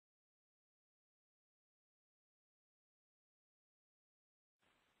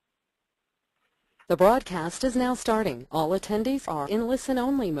The broadcast is now starting. All attendees are in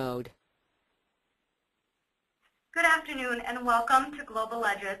listen-only mode. Good afternoon and welcome to Global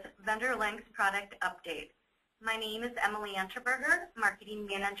Edge's Vendor Lynx Product Update. My name is Emily Enterberger, Marketing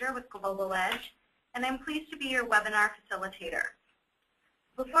Manager with Global Edge, and I'm pleased to be your webinar facilitator.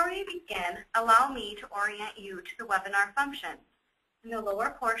 Before we begin, allow me to orient you to the webinar function. In the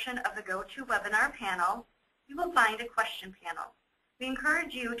lower portion of the GoToWebinar panel, you will find a question panel. We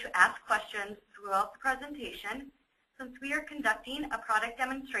encourage you to ask questions throughout the presentation. Since we are conducting a product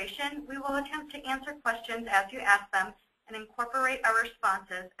demonstration, we will attempt to answer questions as you ask them and incorporate our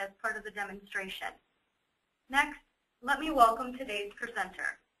responses as part of the demonstration. Next, let me welcome today's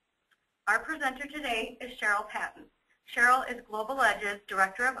presenter. Our presenter today is Cheryl Patton. Cheryl is Global Edge's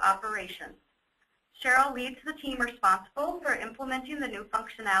Director of Operations. Cheryl leads the team responsible for implementing the new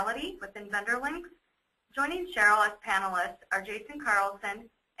functionality within Vendor Lynx. Joining Cheryl as panelists are Jason Carlson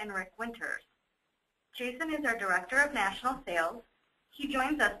and Rick Winters. Jason is our Director of National Sales. He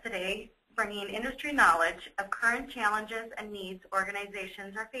joins us today bringing industry knowledge of current challenges and needs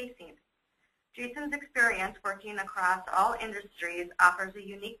organizations are facing. Jason's experience working across all industries offers a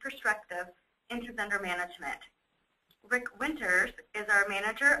unique perspective into vendor management. Rick Winters is our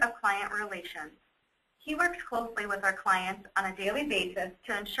Manager of Client Relations. He works closely with our clients on a daily basis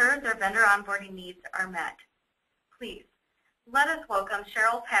to ensure their vendor onboarding needs are met. Please, let us welcome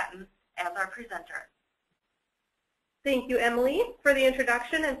Cheryl Patton as our presenter. Thank you, Emily, for the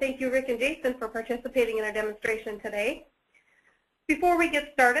introduction, and thank you, Rick and Jason, for participating in our demonstration today. Before we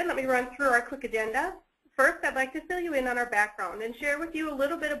get started, let me run through our quick agenda. First, I'd like to fill you in on our background and share with you a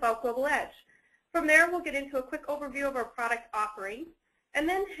little bit about Global Edge. From there, we'll get into a quick overview of our product offering and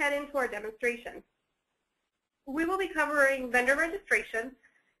then head into our demonstration. We will be covering vendor registration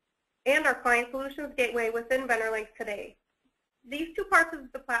and our Client Solutions Gateway within Vendor Lynx today. These two parts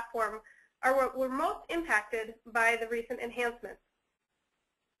of the platform are what were most impacted by the recent enhancements.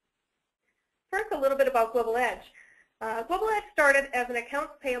 First, a little bit about Global Edge. Global Edge started as an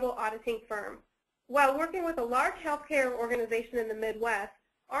accounts payable auditing firm. While working with a large healthcare organization in the Midwest,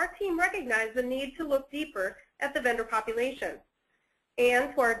 our team recognized the need to look deeper at the vendor population.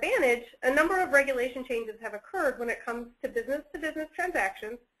 And to our advantage, a number of regulation changes have occurred when it comes to business-to-business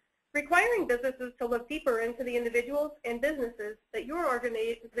transactions, requiring businesses to look deeper into the individuals and businesses that your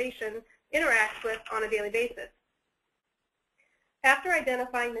organization interacts with on a daily basis. After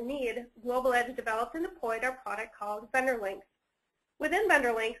identifying the need, Global Edge developed and deployed our product called Vendor Lynx. Within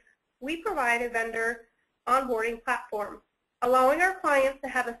Vendor Lynx, we provide a vendor onboarding platform, allowing our clients to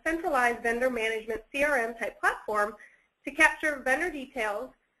have a centralized vendor management CRM-type platform to capture vendor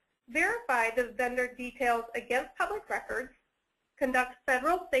details, verify the vendor details against public records, conduct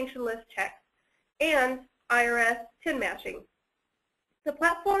federal sanction list checks, and IRS TIN matching. The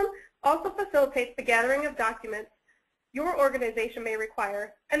platform also facilitates the gathering of documents your organization may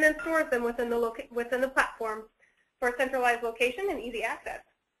require and then stores them within the platform for a centralized location and easy access.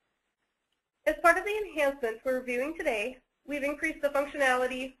 As part of the enhancements we're reviewing today, we've increased the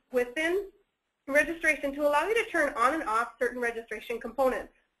functionality within registration to allow you to turn on and off certain registration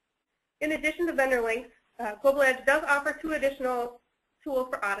components. In addition to Vendor Lynx, Global Edge does offer two additional tools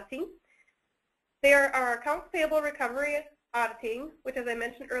for auditing. They are our accounts payable recovery auditing, which, as I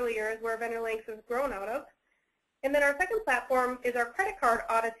mentioned earlier, is where Vendor Lynx has grown out of. And then our second platform is our credit card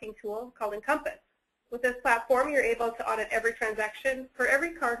auditing tool called Encompass. With this platform, you're able to audit every transaction for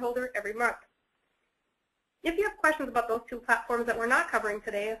every cardholder every month. If you have questions about those two platforms that we're not covering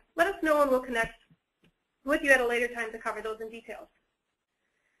today, let us know and we'll connect with you at a later time to cover those in detail.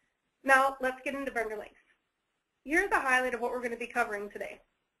 Now, let's get into Vendor Lynx. Here's a highlight of what we're going to be covering today.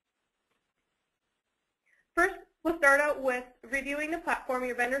 First, we'll start out with reviewing the platform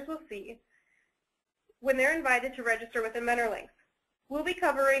your vendors will see when they're invited to register within Vendor Lynx. We'll be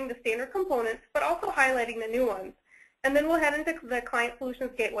covering the standard components, but also highlighting the new ones. And then we'll head into the Client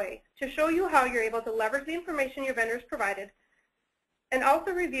Solutions Gateway to show you how you're able to leverage the information your vendors provided and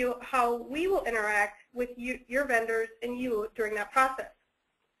also review how we will interact with your vendors and you during that process.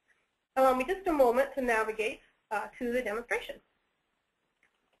 Allow me just a moment to navigate to the demonstration.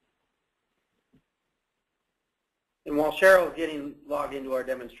 And while Cheryl is getting logged into our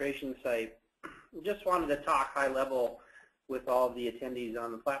demonstration site, we just wanted to talk high level with all of the attendees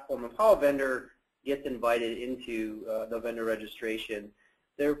on the platform of how a vendor gets invited into the vendor registration.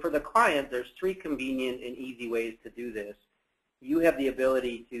 For the client, there's three convenient and easy ways to do this. You have the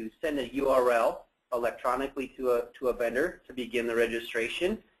ability to send a URL electronically to a vendor to begin the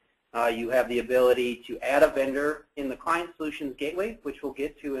registration. You have the ability to add a vendor in the Client Solutions Gateway, which we'll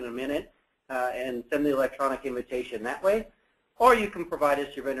get to in a minute, and send the electronic invitation that way. Or you can provide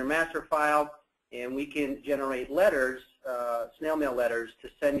us your vendor master file, and we can generate letters, snail mail letters, to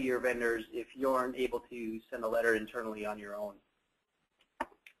send to your vendors if you aren't able to send a letter internally on your own.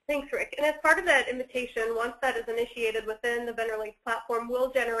 Thanks, Rick. And as part of that invitation, once that is initiated within the VendorLinks platform,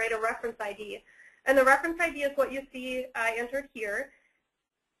 we'll generate a reference ID. And the reference ID is what you see I entered here.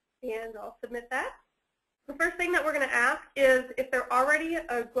 And I'll submit that. The first thing that we're going to ask is if they're already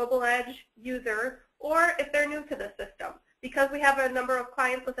a Global Edge user or if they're new to the system. Because we have a number of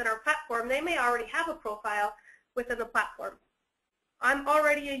clients within our platform, they may already have a profile within the platform. I'm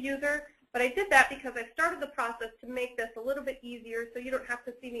already a user, but I did that because I started the process to make this a little bit easier so you don't have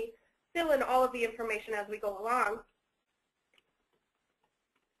to see me fill in all of the information as we go along.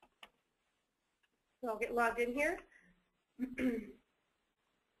 So I'll get logged in here.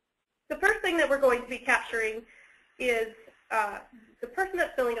 The first thing that we're going to be capturing is the person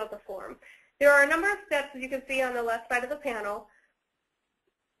that's filling out the form. There are a number of steps, as you can see on the left side of the panel,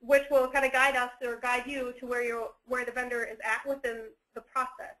 which will kind of guide us or guide you to where the vendor is at within the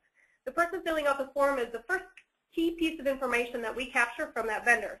process. The person filling out the form is the first key piece of information that we capture from that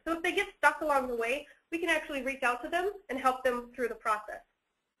vendor. So if they get stuck along the way, we can actually reach out to them and help them through the process.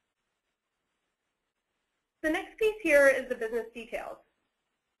 The next piece here is the business details.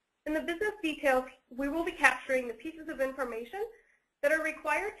 In the business details, we will be capturing the pieces of information that are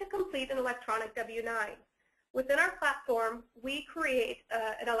required to complete an electronic W-9. Within our platform, we create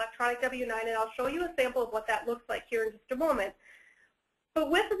an electronic W-9, and I'll show you a sample of what that looks like here in just a moment. But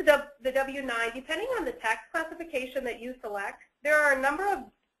with the W-9, depending on the tax classification that you select, there are a number of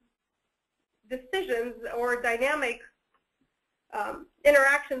decisions or dynamic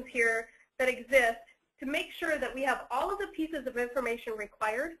interactions here that exist to make sure that we have all of the pieces of information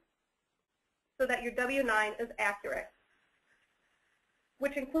required so that your W-9 is accurate,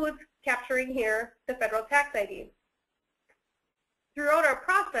 which includes capturing here the federal tax ID. Throughout our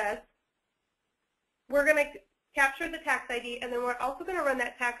process, we're going to capture the tax ID, and then we're also going to run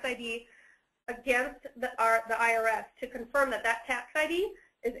that tax ID against the IRS to confirm that that tax ID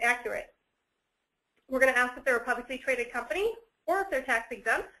is accurate. We're going to ask if they're a publicly traded company or if they're tax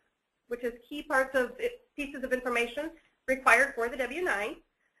exempt, which is key parts of pieces of information required for the W-9.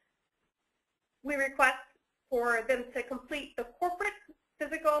 We request for them to complete the corporate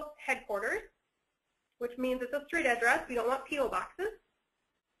physical headquarters, which means it's a street address. We don't want P.O. boxes.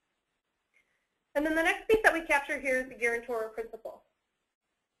 And then the next piece that we capture here is the guarantor or principal.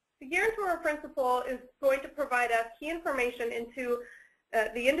 The guarantor or principal is going to provide us key information into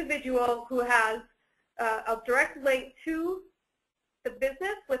the individual who has a direct link to the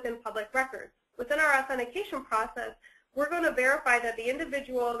business within public records. Within our authentication process, we're going to verify that the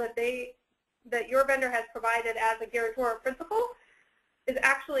individual that your vendor has provided as a guarantor or principal is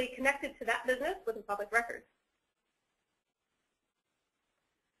actually connected to that business within public records.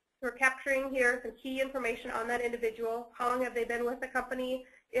 We're capturing here some key information on that individual. How long have they been with the company?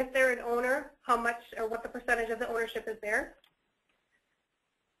 If they're an owner, how much or what the percentage of the ownership is there.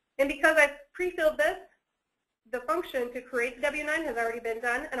 And because I've pre-filled this, the function to create the W-9 has already been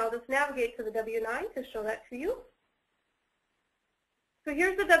done, and I'll just navigate to the W-9 to show that to you. So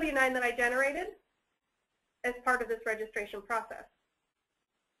here's the W-9 that I generated as part of this registration process.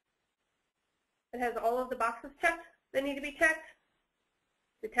 It has all of the boxes checked that need to be checked.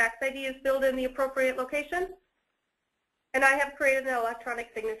 The tax ID is filled in the appropriate location, and I have created an electronic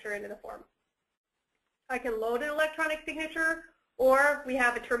signature into the form. I can load an electronic signature, or we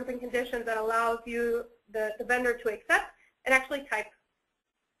have a terms and conditions that allows you, the vendor, to accept and actually type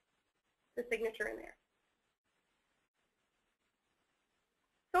the signature in there.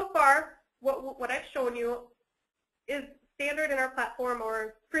 So far, what I've shown you is standard in our platform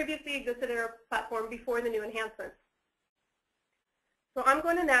or previously existed in our platform before the new enhancements. So I'm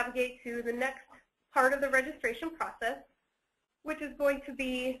going to navigate to the next part of the registration process, which is going to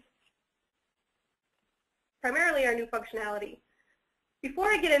be primarily our new functionality.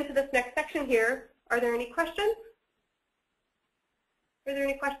 Before I get into this next section here, are there any questions? Are there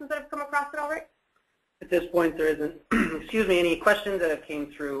any questions that have come across it already? At this point, there isn't, excuse me, any questions that have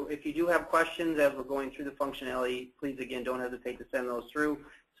came through. If you do have questions as we're going through the functionality, please, again, don't hesitate to send those through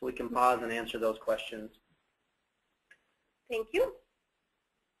so we can pause and answer those questions. Thank you.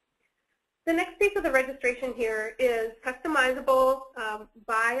 The next piece of the registration here is customizable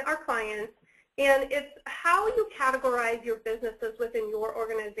by our clients, and it's how you categorize your businesses within your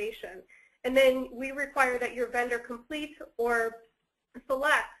organization. And then we require that your vendor complete or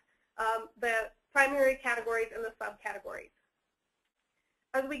select the primary categories and the subcategories.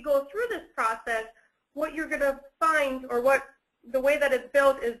 As we go through this process, what you're going to find, or the way that it's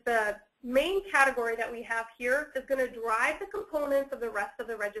built, is the main category that we have here is going to drive the components of the rest of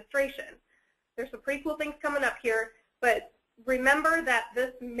the registration. There's some pretty cool things coming up here, but remember that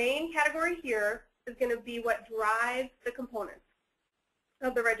this main category here is going to be what drives the components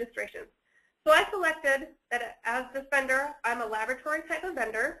of the registration. So I selected that as this vendor, I'm a laboratory type of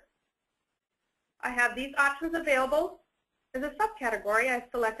vendor. I have these options available. As a subcategory, I've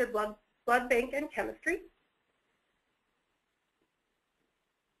selected blood bank and chemistry.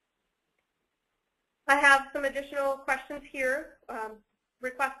 I have some additional questions here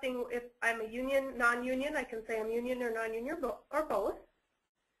requesting if I'm a union, non-union. I can say I'm union or non-union or both.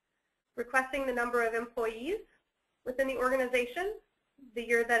 Requesting the number of employees within the organization, the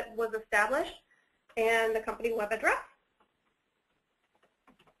year that it was established, and the company web address.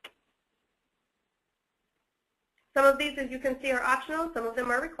 Some of these, as you can see, are optional. Some of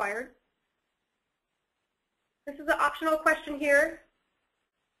them are required. This is an optional question here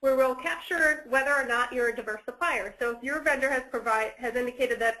where we'll capture whether or not you're a diverse supplier. So if your vendor has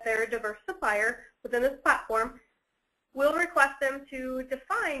indicated that they're a diverse supplier within this platform, we'll request them to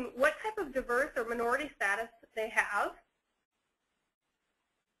define what type of diverse or minority status they have.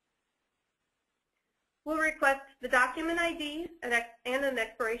 We'll request the document ID and an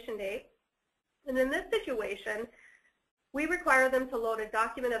expiration date. And in this situation, we require them to load a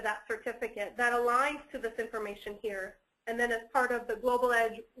document of that certificate that aligns to this information here. And then as part of the Global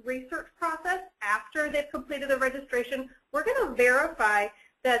Edge research process, after they've completed the registration, we're going to verify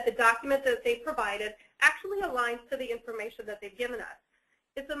that the document that they provided actually aligns to the information that they've given us.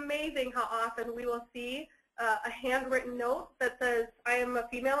 It's amazing how often we will see a handwritten note that says, I am a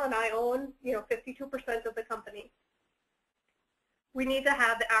female and I own 52% of the company. We need to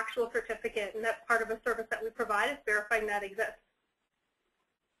have the actual certificate, and that's part of a service that we provide is verifying that exists.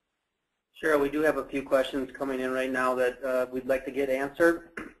 Cheryl, we do have a few questions coming in right now that we'd like to get answered.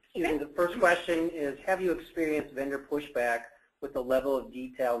 Okay. The first question is, have you experienced vendor pushback with the level of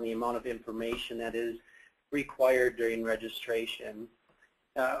detail and the amount of information that is required during registration?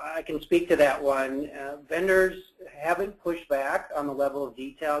 I can speak to that one. Vendors haven't pushed back on the level of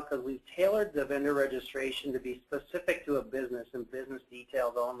detail because we've tailored the vendor registration to be specific to a business and business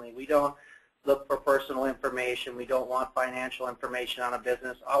details only. We don't look for personal information. We don't want financial information on a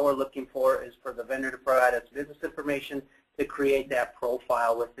business. All we're looking for is for the vendor to provide us business information to create that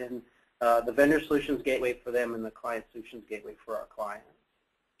profile within the Vendor Solutions Gateway for them and the Client Solutions Gateway for our clients.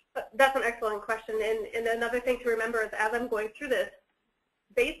 That's an excellent question. And another thing to remember is as I'm going through this,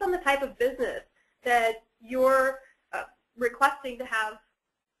 based on the type of business that you're requesting to have,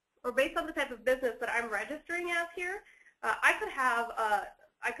 or based on the type of business that I'm registering as here, I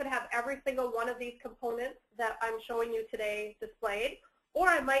could have every single one of these components that I'm showing you today displayed, or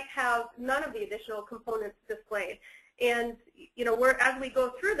I might have none of the additional components displayed. And as we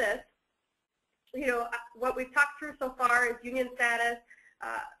go through this, what we've talked through so far is union status,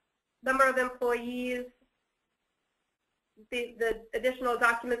 number of employees, the additional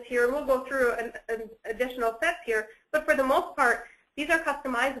documents here, and we'll go through an additional sets here, but for the most part, these are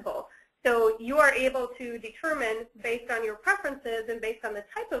customizable. So you are able to determine, based on your preferences and based on the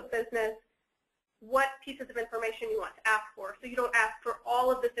type of business, what pieces of information you want to ask for. So you don't ask for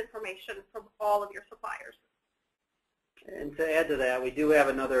all of this information from all of your suppliers. And to add to that, we do have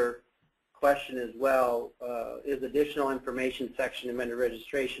another question as well. Is additional information section in vendor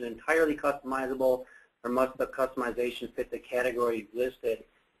registration entirely customizable, or must the customization fit the categories listed?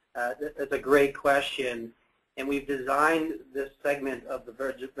 That's a great question, and we've designed this segment of the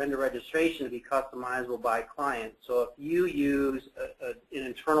vendor registration to be customizable by client. So if you use an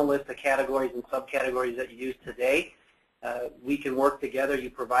internal list of categories and subcategories that you use today, we can work together.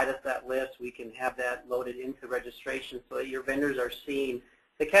 You provide us that list. We can have that loaded into registration so that your vendors are seeing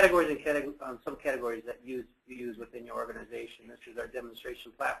the categories and subcategories that you use within your organization. This is our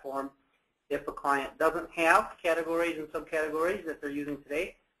demonstration platform. If a client doesn't have categories and subcategories that they're using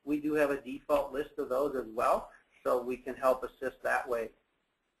today, we do have a default list of those as well, so we can help assist that way.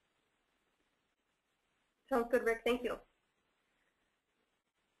 Sounds good, Rick. Thank you.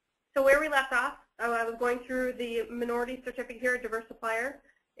 So where we left off, I was going through the minority certificate here, diverse supplier,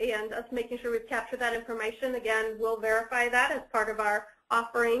 and us making sure we've captured that information. Again, we'll verify that as part of our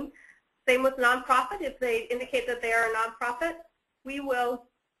offering. Same with nonprofit. If they indicate that they are a nonprofit, we will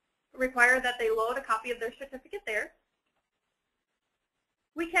require that they load a copy of their certificate there.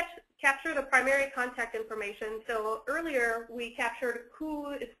 We capture the primary contact information. So earlier we captured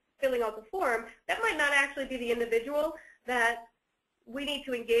who is filling out the form. That might not actually be the individual that we need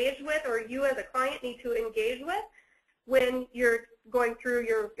to engage with, or you as a client need to engage with when you're going through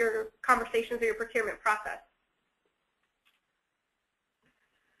your conversations or your procurement process.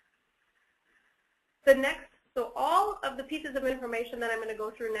 So all of the pieces of information that I'm going to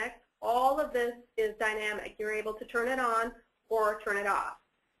go through next all of this is dynamic. You're able to turn it on or turn it off.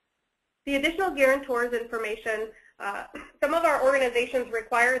 The additional guarantors information, some of our organizations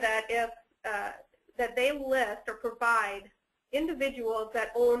require that that they list or provide individuals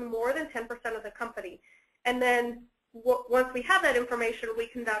that own more than 10% of the company. And then once we have that information, we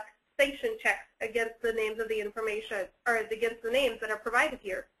conduct sanction checks against the names of the information, or against the names that are provided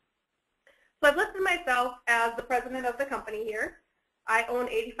here. So I've listed myself as the president of the company here. I own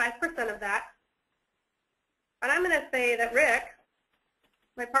 85% of that. And I'm going to say that Rick,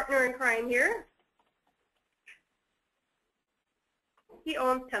 my partner in crime here, he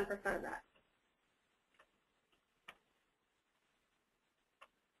owns 10% of that.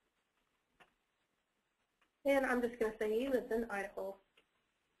 And I'm just going to say he lives in Idaho.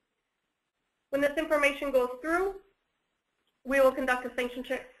 When this information goes through, we will conduct a sanction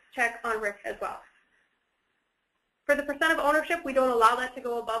check on Rick as well. For the percent of ownership, we don't allow that to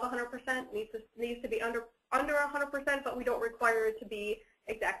go above 100%. It needs to be under 100%, but we don't require it to be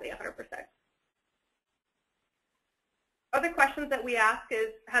exactly 100%. Other questions that we ask is,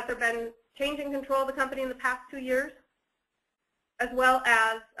 has there been change in control of the company in the past 2 years? As well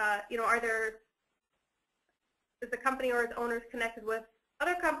as, is the company or its owners connected with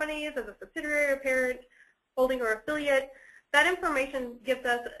other companies as a subsidiary or parent, holding or affiliate? That information gives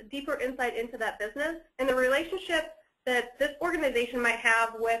us deeper insight into that business and the relationship that this organization might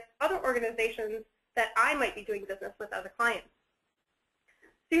have with other organizations that I might be doing business with as a client.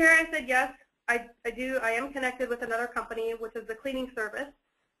 So here I said yes, I am connected with another company, which is the cleaning service,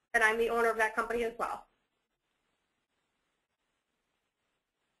 and I'm the owner of that company as well.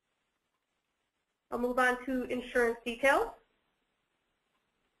 I'll move on to insurance details.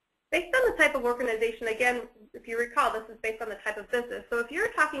 Based on the type of organization, again, if you recall, this is based on the type of business. So if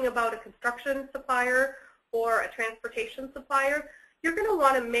you're talking about a construction supplier or a transportation supplier, you're going to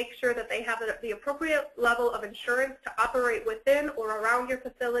want to make sure that they have the appropriate level of insurance to operate within or around your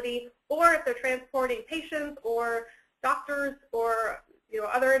facility, or if they're transporting patients or doctors or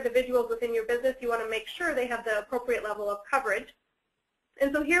other individuals within your business, you want to make sure they have the appropriate level of coverage.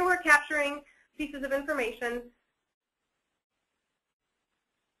 And so here we're capturing pieces of information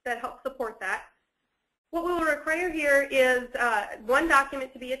that help support that. What we will require here is one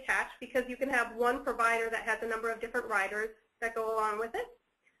document to be attached, because you can have one provider that has a number of different riders that go along with it.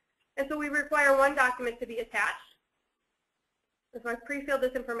 And so we require one document to be attached. So I've pre-filled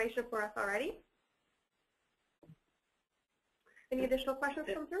this information for us already. Any additional questions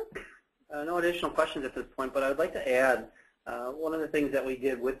come through? No additional questions at this point, but I would like to add one of the things that we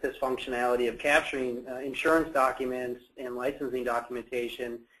did with this functionality of capturing insurance documents and licensing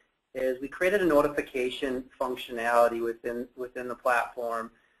documentation is we created a notification functionality within the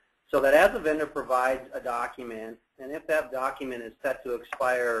platform, so that as a vendor provides a document, and if that document is set to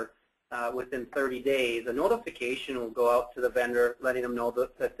expire within 30 days, a notification will go out to the vendor letting them know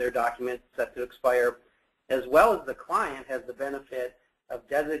that their document is set to expire, as well as the client has the benefit of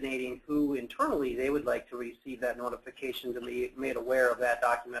designating who internally they would like to receive that notification to be made aware of that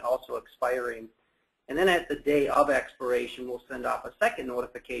document also expiring. And then at the day of expiration, we'll send off a second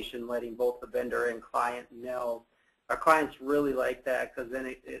notification letting both the vendor and client know. Our clients really like that, because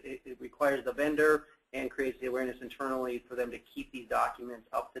then it requires the vendor and creates the awareness internally for them to keep these documents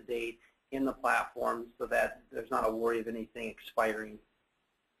up to date in the platform, so that there's not a worry of anything expiring.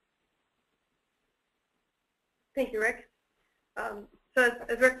 Thank you, Rick. So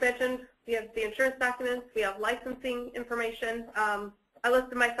as Rick mentioned, we have the insurance documents, we have licensing information. I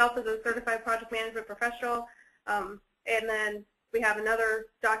listed myself as a certified project management professional, and then we have another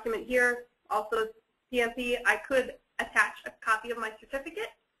document here, also PMP. I could attach a copy of my certificate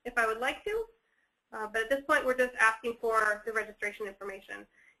if I would like to, but at this point we're just asking for the registration information.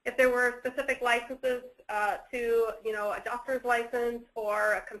 If there were specific licenses to, a doctor's license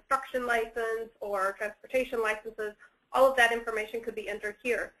or a construction license or transportation licenses, all of that information could be entered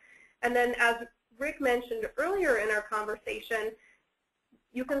here. And then, as Rick mentioned earlier in our conversation,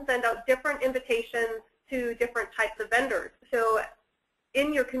 you can send out different invitations to different types of vendors. So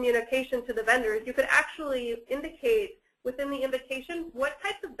in your communication to the vendors, you could actually indicate within the invitation what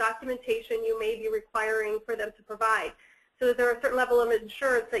types of documentation you may be requiring for them to provide. So is there a certain level of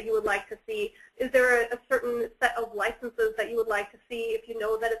insurance that you would like to see? Is there a certain set of licenses that you would like to see if you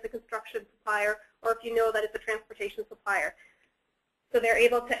know that it's a construction supplier, or if you know that it's a transportation supplier? So they're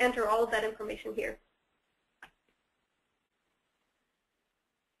able to enter all of that information here.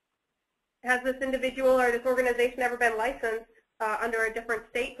 Has this individual or this organization ever been licensed under a different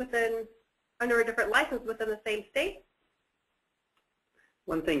state under a different license within the same state?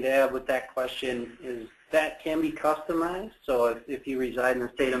 One thing to add with that question is That can be customized. So if you reside in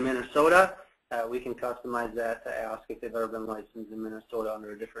the state of Minnesota, we can customize that to ask if they've ever been licensed in Minnesota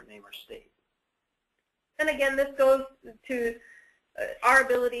under a different name or state. And again, this goes to our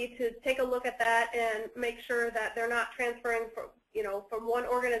ability to take a look at that and make sure that they're not transferring from one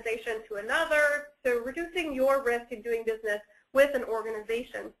organization to another, so reducing your risk in doing business with an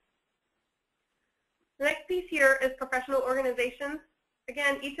organization. The next piece here is professional organizations.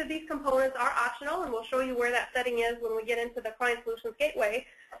 Again, each of these components are optional, and we'll show you where that setting is when we get into the Client Solutions Gateway.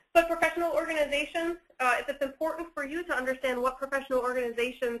 But professional organizations, if it's important for you to understand what professional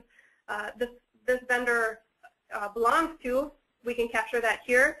organizations this vendor belongs to, we can capture that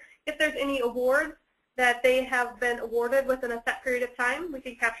here. If there's any awards that they have been awarded within a set period of time, we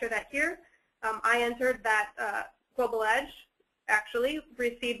can capture that here. I entered that Global Edge actually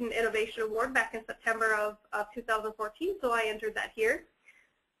received an Innovation Award back in September of 2014, so I entered that here.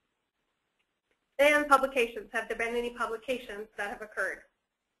 And publications. Have there been any publications that have occurred?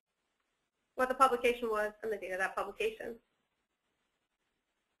 What the publication was and the date of that publication.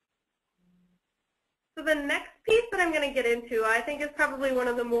 So the next piece that I'm going to get into, I think, is probably one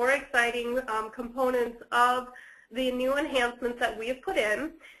of the more exciting components of the new enhancements that we have put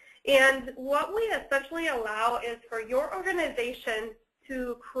in. And what we essentially allow is for your organization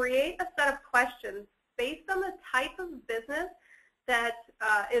to create a set of questions based on the type of business that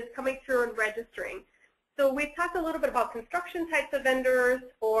is coming through and registering. So we've talked a little bit about construction types of vendors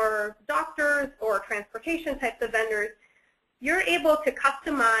or doctors or transportation types of vendors. You're able to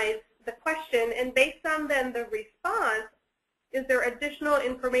customize the question, and based on then the response, is there additional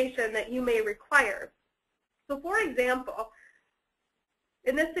information that you may require? So for example,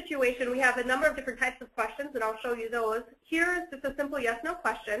 in this situation, we have a number of different types of questions, and I'll show you those. Here is just a simple yes-no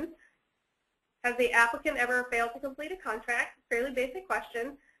question. Has the applicant ever failed to complete a contract? Fairly basic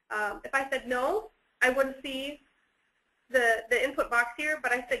question. If I said no, I wouldn't see the input box here,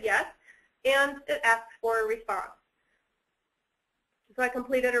 but I said yes, and it asks for a response. So I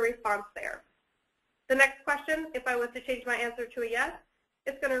completed a response there. The next question, if I was to change my answer to a yes,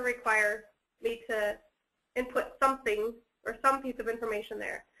 it's going to require me to input something or some piece of information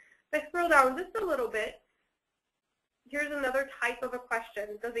there. If I scroll down just a little bit, here's another type of a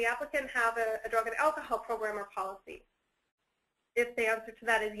question. Does the applicant have a drug and alcohol program or policy? If the answer to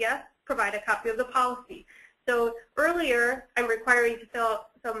that is yes, provide a copy of the policy. So earlier, I'm requiring to fill out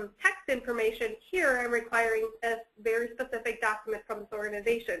some text information. Here, I'm requiring a very specific document from this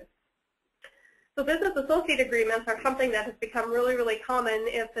organization. So business associate agreements are something that has become really, really common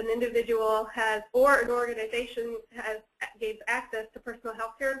if an individual has, or an organization gave access to personal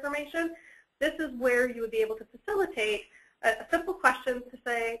health care information. This is where you would be able to facilitate a simple question to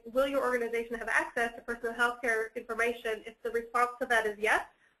say, will your organization have access to personal health care information? If the response to that is yes,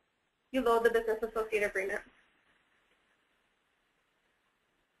 you load the business associate agreement.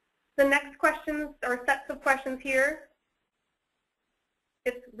 The next questions or sets of questions here,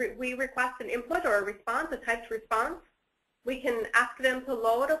 we request an input or a response, a typed response. We can ask them to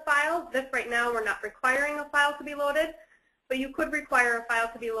load a file. This right now, we're not requiring a file to be loaded, but you could require a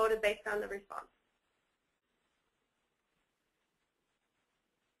file to be loaded based on the response.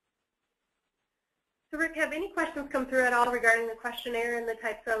 So Rick, have any questions come through at all regarding the questionnaire and the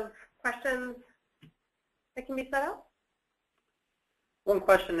types of questions that can be set up? One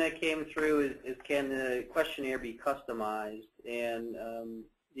question that came through is can the questionnaire be customized? And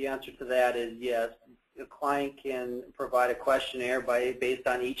the answer to that is yes. The client can provide a questionnaire based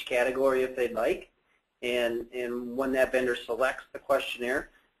on each category if they'd like. And when that vendor selects the questionnaire,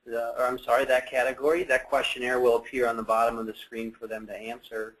 that category, that questionnaire will appear on the bottom of the screen for them to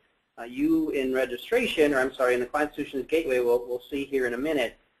answer. You in registration, or in the Client Solutions Gateway, we'll see here in a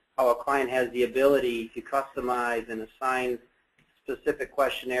minute how a client has the ability to customize and assign specific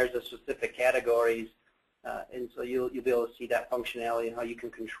questionnaires to specific categories, and so you'll be able to see that functionality and how you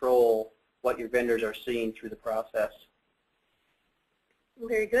can control what your vendors are seeing through the process.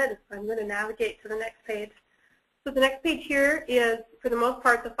 Very good. I'm going to navigate to the next page. So the next page here is, for the most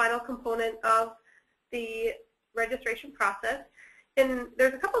part, the final component of the registration process. And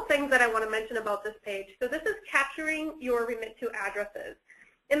there's a couple things that I want to mention about this page. So this is capturing your remit to addresses.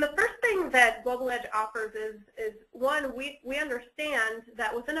 And the first thing that Global Edge offers is one, we understand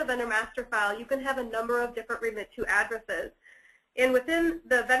that within a vendor master file, you can have a number of different remit to addresses. And within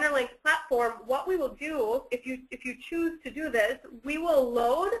the Vendor Lynx platform, what we will do, if you choose to do this, we will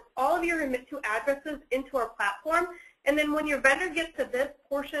load all of your remit to addresses into our platform. And then when your vendor gets to this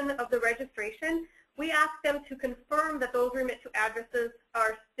portion of the registration, we ask them to confirm that those remit to addresses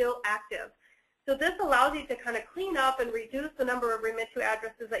are still active. So this allows you to kind of clean up and reduce the number of remit to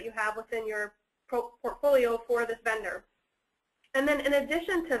addresses that you have within your portfolio for this vendor. And then in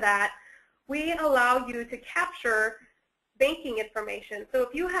addition to that, we allow you to capture banking information. So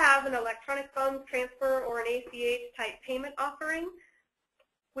if you have an electronic funds transfer or an ACH type payment offering,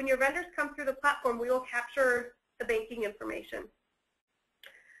 when your vendors come through the platform, we will capture the banking information.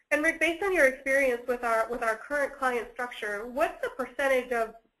 And Rick, based on your experience with our current client structure, what's the percentage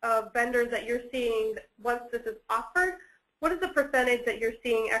of vendors that you're seeing once this is offered? What is the percentage that you're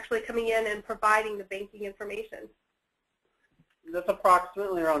seeing actually coming in and providing the banking information? That's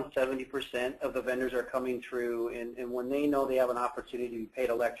approximately around 70% of the vendors are coming through, and when they know they have an opportunity to be paid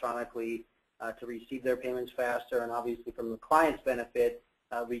electronically to receive their payments faster, and obviously from the client's benefit,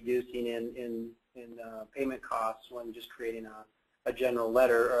 reducing in payment costs when just creating a general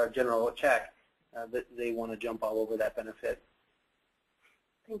letter or a general check, that they want to jump all over that benefit.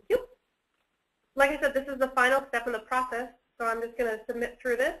 Thank you. Like I said, this is the final step in the process, so I'm just going to submit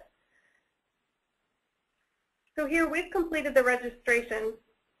through this. So here we've completed the registration.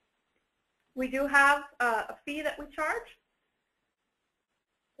 We do have a fee that we charge.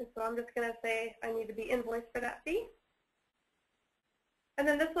 And so I'm just going to say I need to be invoiced for that fee. And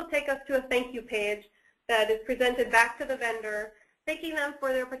then this will take us to a thank you page that is presented back to the vendor, thanking them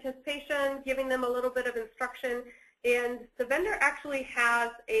for their participation, giving them a little bit of instruction. And the vendor actually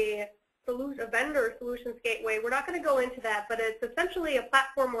has a vendor solutions gateway. We're not going to go into that, but it's essentially a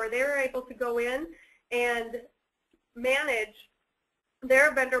platform where they're able to go in and manage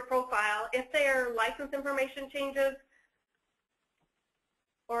their vendor profile. If their license information changes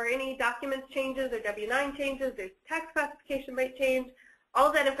or any documents changes or W-9 changes, their tax classification might change, all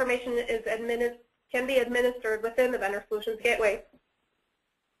of that information can be administered within the Vendor Solutions Gateway.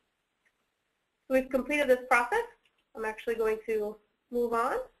 So we've completed this process. I'm actually going to move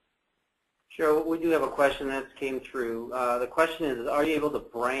on. Sure, we do have a question that came through. The question is, are you able to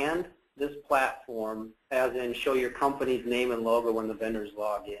brand this platform, as in show your company's name and logo when the vendors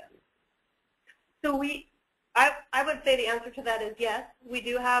log in? So I would say the answer to that is yes. We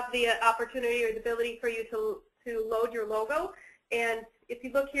do have the opportunity or the ability for you to load your logo. And if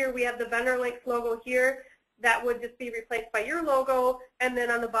you look here, we have the Vendor Lynx logo here. That would just be replaced by your logo. And then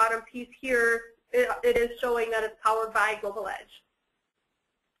on the bottom piece here, it is showing that it's powered by Global Edge.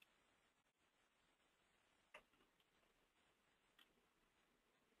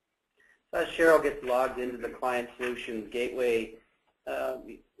 As Cheryl gets logged into the Client Solutions Gateway,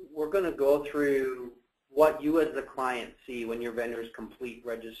 we're going to go through what you as the client see when your vendors complete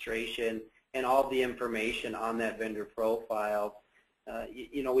registration and all the information on that vendor profile.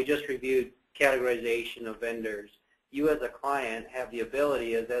 You know, we just reviewed categorization of vendors. You as a client have the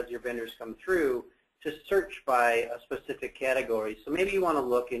ability, as your vendors come through, to search by a specific category. So maybe you want to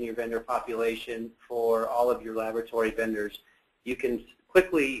look in your vendor population for all of your laboratory vendors. You can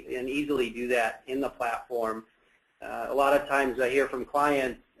quickly and easily do that in the platform. A lot of times I hear from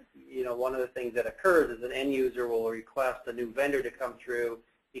clients, you know, one of the things that occurs is an end user will request a new vendor to come through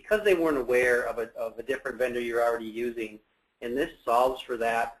because they weren't aware of a different vendor you're already using. And this solves for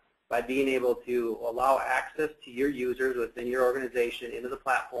that by being able to allow access to your users within your organization into the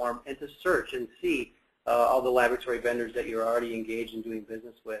platform and to search and see all the laboratory vendors that you're already engaged in doing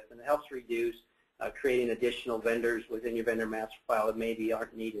business with. And it helps reduce creating additional vendors within your vendor master file that maybe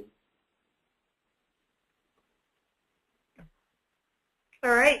aren't needed.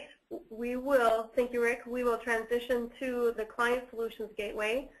 All right, thank you, Rick. We will transition to the Client Solutions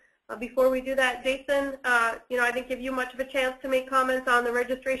Gateway. Before we do that, Jason, you know, I didn't give you much of a chance to make comments on the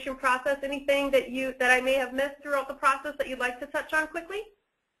registration process. Anything that I may have missed throughout the process that you'd like to touch on quickly?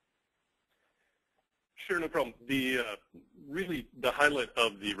 Sure, no problem. Really the highlight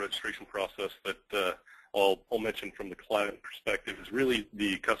of the registration process that I'll mention from the client perspective is really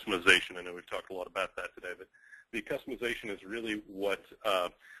the customization. I know we've talked a lot about that today, but the customization is really what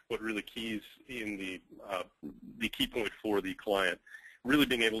really keys in the key point for the client. Really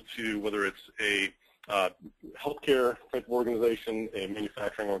being able to, whether it's a healthcare type of organization, a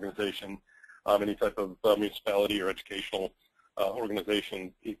manufacturing organization, any type of municipality or educational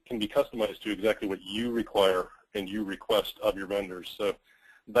organization, it can be customized to exactly what you require and you request of your vendors. So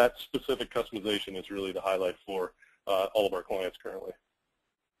that specific customization is really the highlight for all of our clients currently.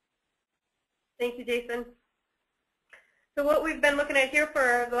 Thank you, Jason. So what we've been looking at here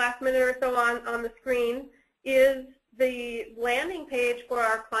for the last minute or so on the screen is the landing page for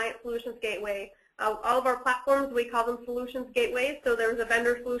our Client Solutions Gateway. All of our platforms, we call them Solutions Gateways. So there's a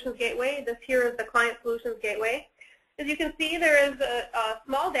Vendor Solutions Gateway. This here is the Client Solutions Gateway. As you can see, there is a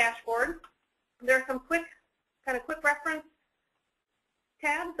small dashboard. There are some quick reference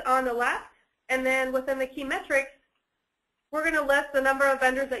tabs on the left, and then within the key metrics, We're going to list the number of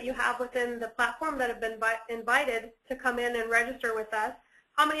vendors that you have within the platform that have been invited to come in and register with us.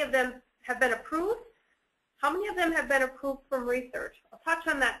 How many of them have been approved? How many of them have been approved from research? I'll touch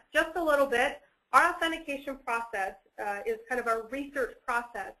on that just a little bit. Our authentication process is kind of a research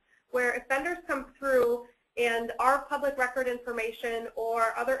process where if vendors come through and our public record information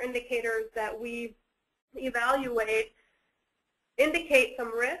or other indicators that we evaluate indicate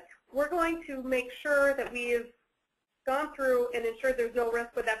some risk, we're going to make sure that we've gone through and ensured there's no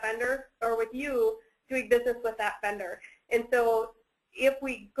risk with that vendor or with you doing business with that vendor. And so if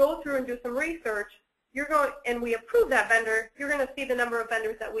we go through and do some research, and we approve that vendor, you're going to see the number of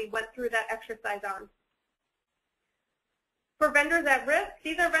vendors that we went through that exercise on. For vendors at risk,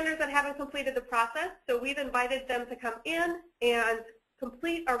 these are vendors that haven't completed the process, so we've invited them to come in and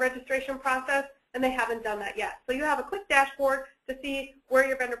complete our registration process, and they haven't done that yet. So you have a quick dashboard to see where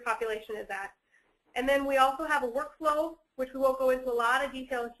your vendor population is at. And then we also have a workflow, which we won't go into a lot of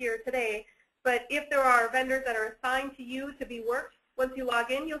detail here today, but if there are vendors that are assigned to you to be worked, once you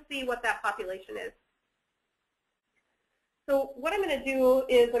log in, you'll see what that population is. So what I'm going to do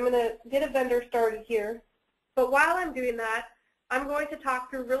is I'm going to get a vendor started here. But while I'm doing that, I'm going to talk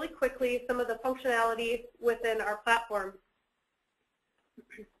through really quickly some of the functionality within our platform.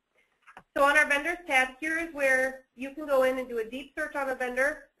 So on our Vendors tab, here is where you can go in and do a deep search on a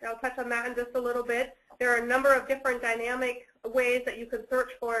vendor. I'll touch on that in just a little bit. There are a number of different dynamic ways that you can search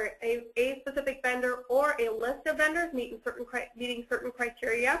for a specific vendor or a list of vendors meeting certain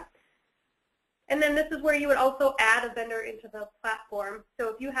criteria. And then this is where you would also add a vendor into the platform. So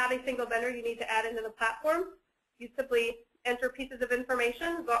if you have a single vendor you need to add into the platform, you simply enter pieces of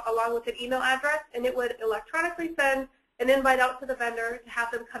information along with an email address, and it would electronically send an invite out to the vendor to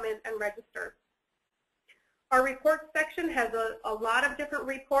have them come in and register. Our reports section has a lot of different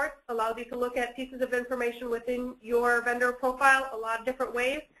reports, allows you to look at pieces of information within your vendor profile a lot of different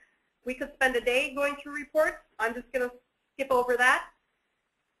ways. We could spend a day going through reports. I'm just going to skip over that.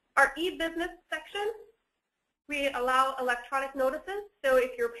 Our e-business section, we allow electronic notices. So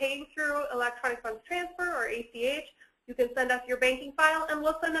if you're paying through electronic funds transfer or ACH, you can send us your banking file and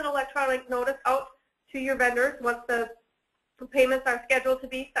we'll send an electronic notice out to your vendors once the payments are scheduled to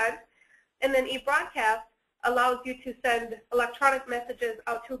be sent. And then e-broadcast allows you to send electronic messages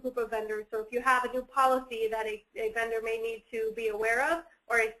out to a group of vendors. So if you have a new policy that a vendor may need to be aware of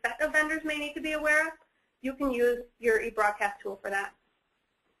or a set of vendors may need to be aware of, you can use your e-broadcast tool for that.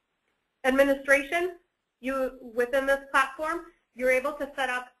 Administration, within this platform, you're able to set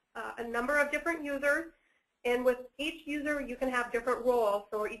up a number of different users, and with each user you can have different roles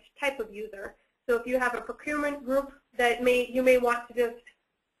for each type of user. So if you have a procurement group that you may want to just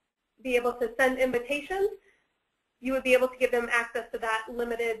be able to send invitations, you would be able to give them access to that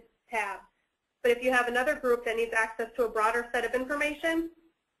limited tab. But if you have another group that needs access to a broader set of information,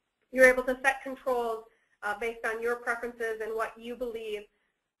 you're able to set controls based on your preferences and what you believe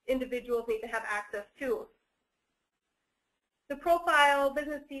individuals need to have access to. The profile,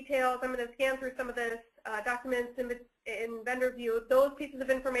 business details, I'm going to scan through some of this documents in vendor view. Those pieces of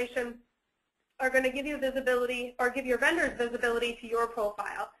information are going to give you visibility or give your vendors visibility to your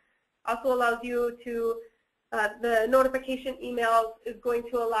profile. Also allows you to, the notification emails is going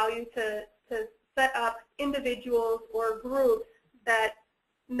to allow you to set up individuals or groups that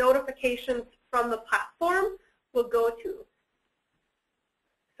notifications from the platform will go to.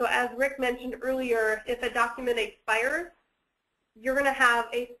 So as Rick mentioned earlier, if a document expires, you're going to have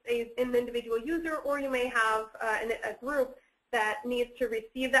an individual user, or you may have a group that needs to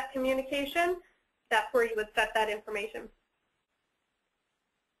receive that communication. That's where you would set that information.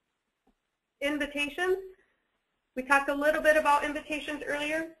 Invitations. We talked a little bit about invitations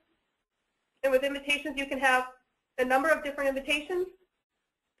earlier. And with invitations, you can have a number of different invitations.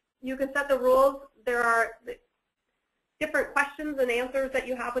 You can set the rules. There are different questions and answers that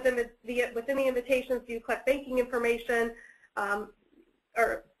you have within the invitations. You collect banking information,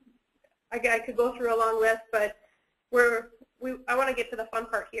 or I could go through a long list, but I want to get to the fun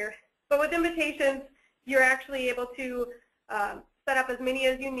part here. But with invitations, you're actually able to set up as many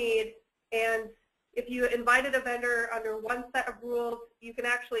as you need, and if you invited a vendor under one set of rules, you can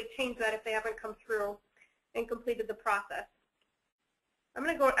actually change that if they haven't come through and completed the process. I'm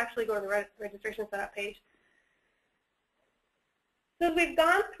going to actually go to the registration setup page. So as we've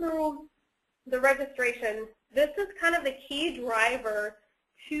gone through the registration, this is kind of the key driver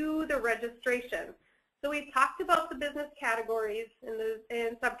to the registration. So we've talked about the business categories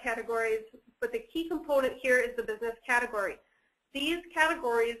and subcategories, but the key component here is the business category. These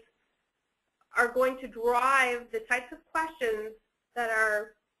categories are going to drive the types of questions that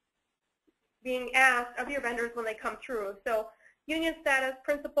are being asked of your vendors when they come through. So union status,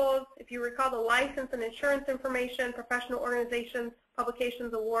 principals, if you recall the license and insurance information, professional organizations,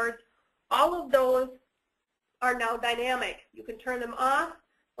 publications, awards, all of those are now dynamic. You can turn them off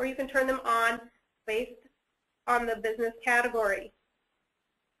or you can turn them on based on the business category.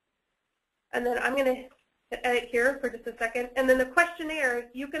 And then I'm going to edit here for just a second. And then the questionnaires,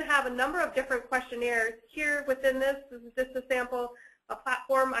 you can have a number of different questionnaires. Here within this is just a sample, a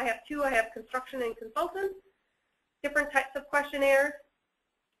platform. I have two. I have construction and consultants, different types of questionnaires.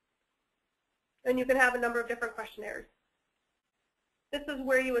 And you can have a number of different questionnaires. This is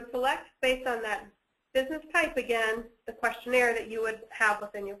where you would select, based on that business type, again, the questionnaire that you would have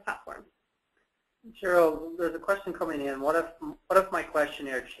within your platform. Cheryl, there's a question coming in. What if my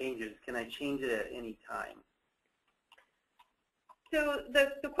questionnaire changes? Can I change it at any time? So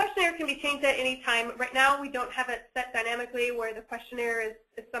the questionnaire can be changed at any time. Right now, we don't have it set dynamically where the questionnaire is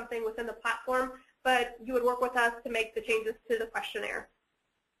something within the platform, but you would work with us to make the changes to the questionnaire.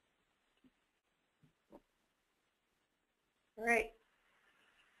 All right.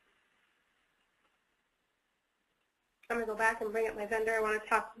 I'm going to go back and bring up my vendor. I want to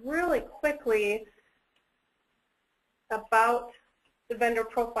talk really quickly about the vendor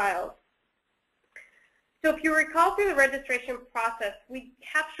profiles. So if you recall through the registration process, we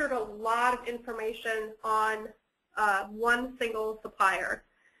captured a lot of information on one single supplier.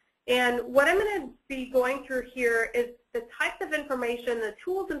 And what I'm going to be going through here is the types of information, the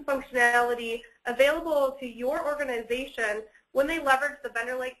tools and functionality available to your organization when they leverage the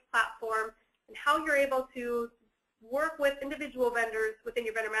VendorLinks platform and how you're able to work with individual vendors within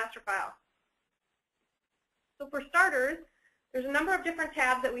your vendor master file. So for starters, there's a number of different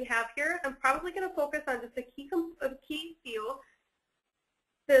tabs that we have here. I'm probably going to focus on just a key field.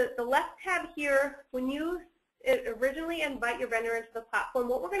 The left tab here, when you originally invite your vendor into the platform,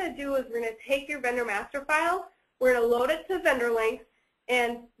 what we're going to do is we're going to take your vendor master file, we're going to load it to VendorLinks,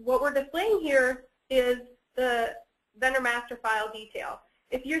 and what we're displaying here is the vendor master file detail.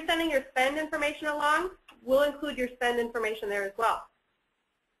 If you're sending your spend information along, we'll include your spend information there as well.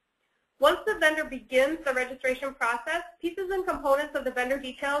 Once the vendor begins the registration process, pieces and components of the vendor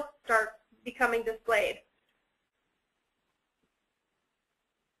details start becoming displayed.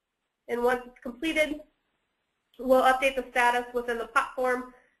 And once it's completed, we'll update the status within the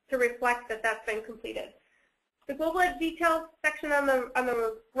platform to reflect that that's been completed. The Global Edge Details section on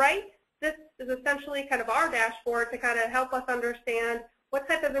the right, this is essentially kind of our dashboard to kind of help us understand what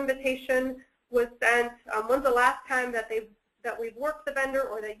type of invitation was sent, when's the last time that we've worked the vendor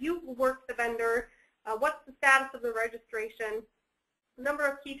or that you've worked the vendor, what's the status of the registration, a number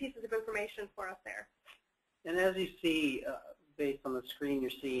of key pieces of information for us there. And as you see, based on the screen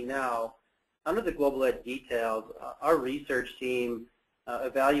you're seeing now, under the Global Edge Details, our research team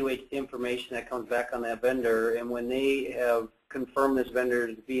evaluates the information that comes back on that vendor, and when they have confirmed this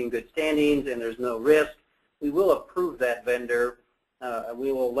vendor to be in good standings and there's no risk, we will approve that vendor.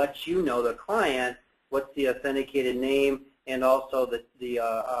 We will let you know, the client, what's the authenticated name and also the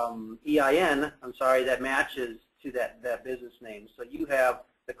EIN, that matches to that business name. So you have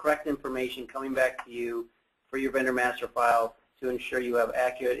the correct information coming back to you for your vendor master file to ensure you have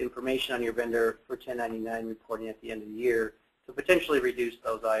accurate information on your vendor for 1099 reporting at the end of the year to potentially reduce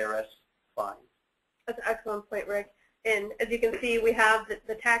those IRS fines. That's an excellent point, Rick. And as you can see, we have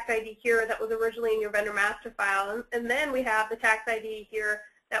the tax ID here that was originally in your vendor master file, and then we have the tax ID here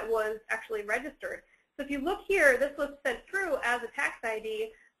that was actually registered. So if you look here, this was sent through as a tax ID,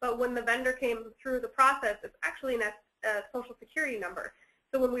 but when the vendor came through the process, it's actually a social security number.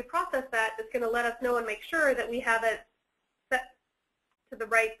 So when we process that, it's going to let us know and make sure that we have it set to the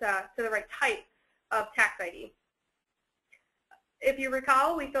right type of tax ID. If you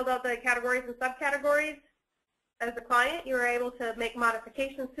recall, we filled out the categories and subcategories. As a client, you are able to make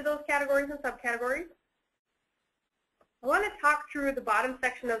modifications to those categories and subcategories. I want to talk through the bottom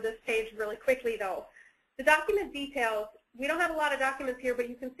section of this page really quickly, though. The document details, we don't have a lot of documents here, but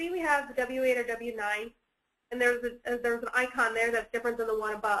you can see we have the W8 or W9, and there's an icon there that's different than the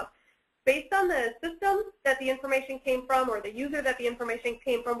one above. Based on the system that the information came from or the user that the information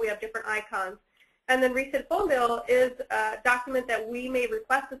came from, we have different icons. And then recent phone bill is a document that we may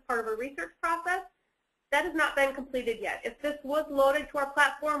request as part of a research process. That has not been completed yet. If this was loaded to our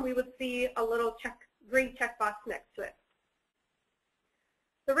platform, we would see a little green checkbox next to it.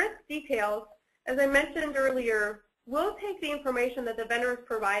 The risk details, as I mentioned earlier, we'll take the information that the vendor has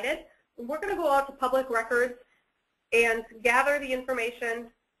provided, and we're going to go out to public records and gather the information,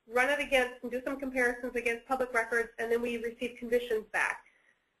 run it against and do some comparisons against public records, and then we receive conditions back.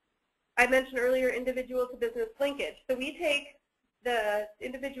 I mentioned earlier individual to business linkage. So we take the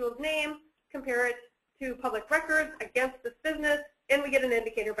individual's name, compare it to public records against this business, and we get an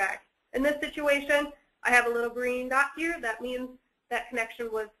indicator back. In this situation, I have a little green dot here. That means that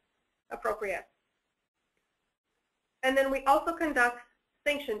connection was appropriate. And then we also conduct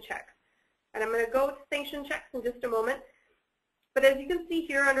sanction checks. And I'm going to go to sanction checks in just a moment. But as you can see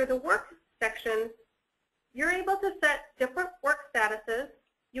here under the work section, you're able to set different work statuses.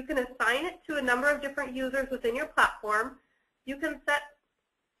 You can assign it to a number of different users within your platform. You can set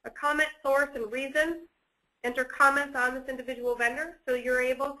a comment source and reason, enter comments on this individual vendor, so you're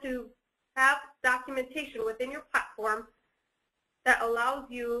able to have documentation within your platform that allows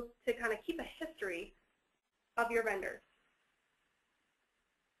you to kind of keep a history of your vendors.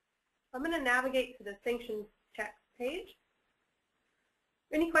 I'm going to navigate to the sanctions checks page.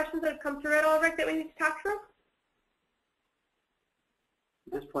 Any questions that have come through at all, Rick, that we need to talk through?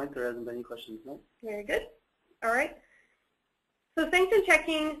 At this point, there hasn't been any questions, no. Very good. All right. So sanction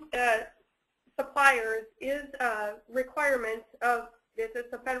checking suppliers is a requirement of this.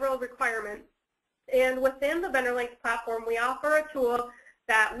 It's a federal requirement. And within the VendorLinks platform, we offer a tool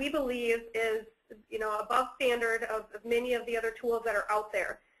that we believe is, above standard of many of the other tools that are out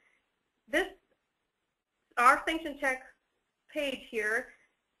there. Our sanction check page here,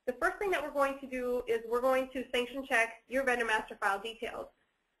 the first thing that we're going to do is we're going to sanction check your vendor master file details.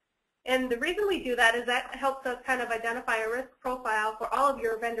 And the reason we do that is that helps us kind of identify a risk profile for all of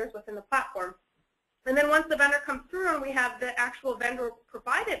your vendors within the platform. And then once the vendor comes through and we have the actual vendor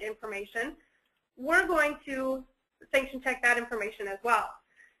provided information, we're going to sanction check that information as well.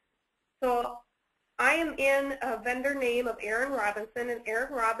 So I am in a vendor name of Aaron Robinson, and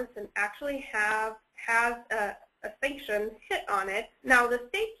Aaron Robinson actually has a sanction hit on it. Now the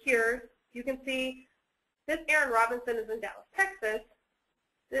state here, you can see this Aaron Robinson is in Dallas, Texas.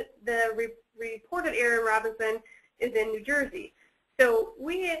 The reported Aaron Robinson is in New Jersey. So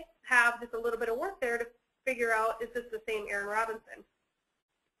we have just a little bit of work there to figure out, is this the same Aaron Robinson?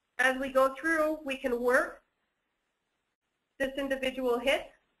 As we go through, we can work this individual hit.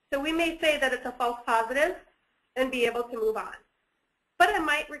 So we may say that it's a false positive and be able to move on. But I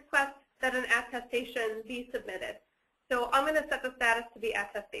might request that an attestation be submitted. So I'm going to set the status to be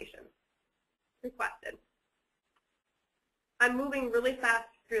attestation requested. I'm moving really fast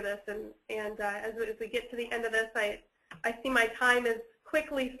through this, and as we get to the end of this, I see my time is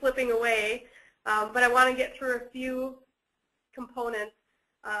quickly slipping away, but I want to get through a few components.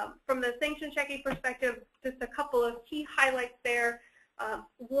 From the sanction checking perspective, just a couple of key highlights there.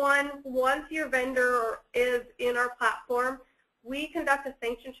 One, once your vendor is in our platform, we conduct a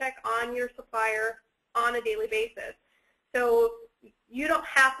sanction check on your supplier on a daily basis. So you don't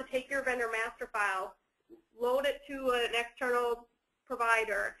have to take your vendor master file, load it to an external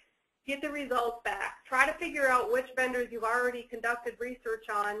provider, get the results back, try to figure out which vendors you've already conducted research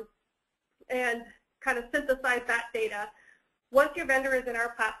on, and kind of synthesize that data. Once your vendor is in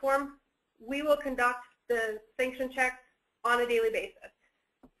our platform, we will conduct the sanction checks on a daily basis.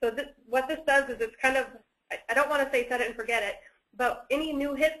 So what this does is it's kind of, I don't want to say set it and forget it, but any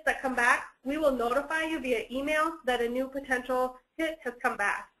new hits that come back, we will notify you via email that a new potential hit has come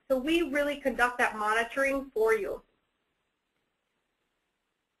back. So we really conduct that monitoring for you.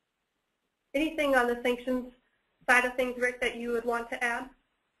 Anything on the sanctions side of things, Rick, that you would want to add?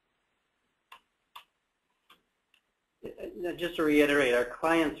 Just to reiterate, our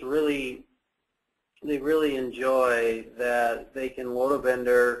clients really enjoy that they can load a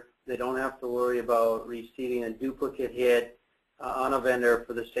vendor. They don't have to worry about receiving a duplicate hit on a vendor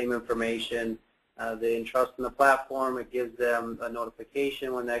for the same information. They entrust in the platform. It gives them a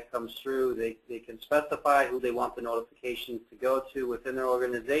notification when that comes through. They can specify who they want the notifications to go to within their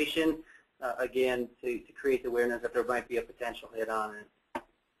organization, again, to create the awareness that there might be a potential hit on it.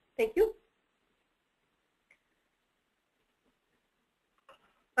 Thank you.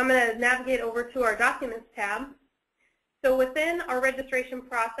 I'm going to navigate over to our Documents tab. So within our registration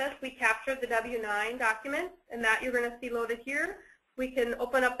process, we captured the W-9 document, and that you're going to see loaded here. We can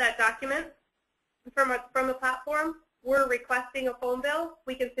open up that document from the platform. We're requesting a phone bill.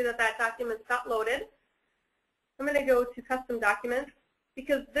 We can see that that document's got loaded. I'm going to go to Custom Documents,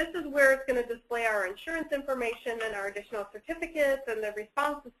 because this is where it's going to display our insurance information and our additional certificates and the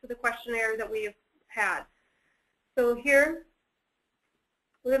responses to the questionnaire that we've had. So here,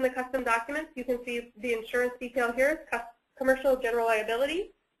 within the Custom Documents, you can see the insurance detail here, commercial general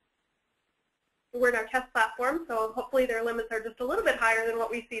liability. We're in our test platform, so hopefully their limits are just a little bit higher than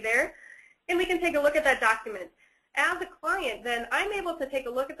what we see there. And we can take a look at that document. As a client, then I'm able to take a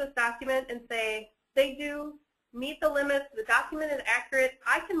look at this document and say, they do meet the limits, the document is accurate.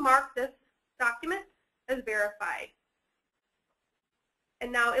 I can mark this document as verified.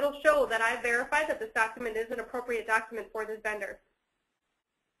 And now it'll show that I verified that this document is an appropriate document for this vendor.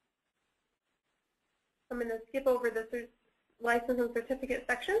 I'm going to skip over the license and certificate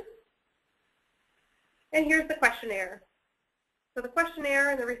section. And here's the questionnaire. So the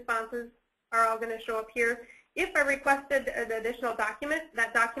questionnaire and the responses are all going to show up here. If I requested an additional document,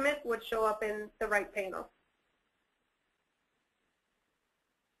 that document would show up in the right panel.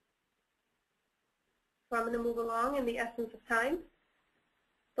 So I'm going to move along in the essence of time.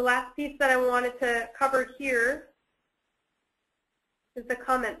 The last piece that I wanted to cover here is the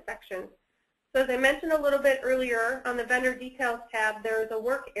comment section. So as I mentioned a little bit earlier, on the vendor details tab, there is a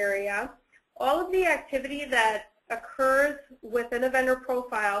work area. All of the activity that occurs within a vendor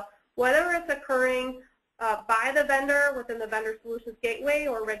profile, whether it's occurring by the vendor within the Vendor Solutions Gateway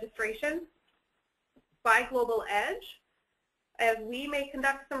or registration, by Global Edge, as we may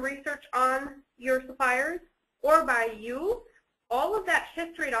conduct some research on your suppliers, or by you, all of that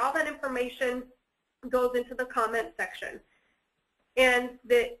history and all that information goes into the comment section. And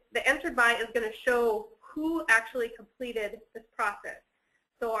the entered by is going to show who actually completed this process.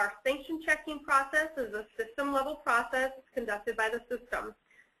 So our sanction checking process is a system level process conducted by the system.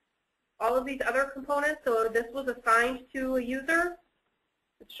 All of these other components, so this was assigned to a user,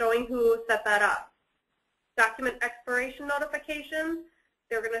 it's showing who set that up. Document expiration notifications,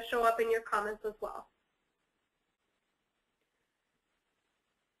 they're going to show up in your comments as well.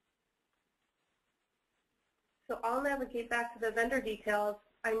 So I'll navigate back to the vendor details.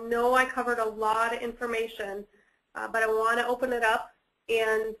 I know I covered a lot of information, but I want to open it up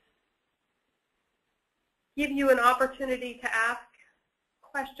and give you an opportunity to ask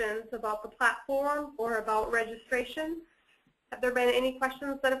questions about the platform or about registration. Have there been any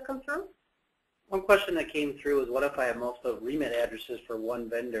questions that have come through? One question that came through is, what if I have multiple remit addresses for one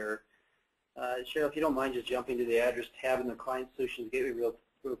vendor? Cheryl, if you don't mind just jumping to the address tab in the Client Solutions Gateway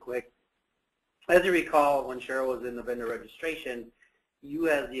real quick. As you recall, when Cheryl was in the vendor registration, you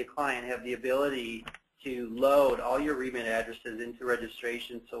as the client have the ability to load all your remit addresses into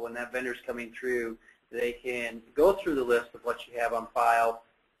registration, so when that vendor's coming through, they can go through the list of what you have on file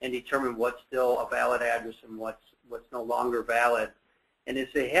and determine what's still a valid address and what's no longer valid. And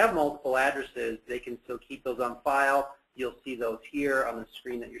if they have multiple addresses, they can still keep those on file. You'll see those here on the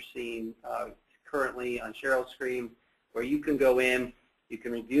screen that you're seeing currently on Cheryl's screen, where you can go in, you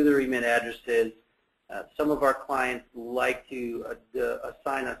can review the remit addresses. Some of our clients like to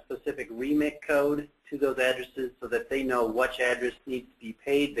assign a specific remit code to those addresses so that they know which address needs to be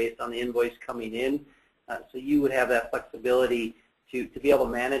paid based on the invoice coming in. So you would have that flexibility to be able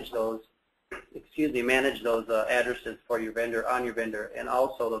to manage those, addresses for your vendor, on your vendor, and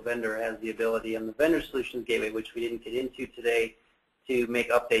also the vendor has the ability on the Vendor Solutions Gateway, which we didn't get into today, to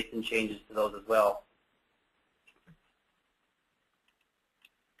make updates and changes to those as well.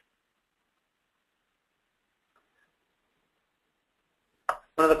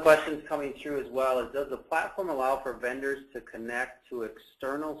 One of the questions coming through as well is, does the platform allow for vendors to connect to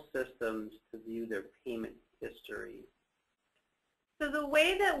external systems to view their payment history? So the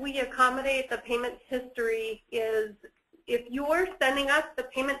way that we accommodate the payment history is, if you're sending us the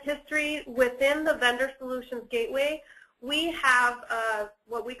payment history within the Vendor Solutions Gateway, we have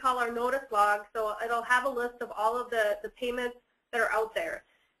what we call our notice log. So it'll have a list of all of the payments that are out there.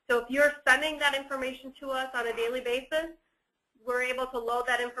 So if you're sending that information to us on a daily basis, we're able to load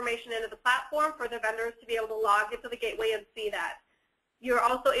that information into the platform for the vendors to be able to log into the gateway and see that. You're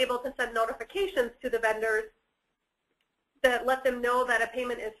also able to send notifications to the vendors that let them know that a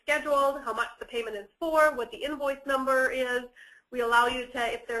payment is scheduled, how much the payment is for, what the invoice number is. We allow you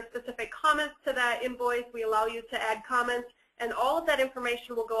to, if there are specific comments to that invoice, we allow you to add comments, and all of that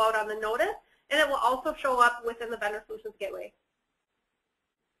information will go out on the notice, and it will also show up within the Vendor Solutions Gateway.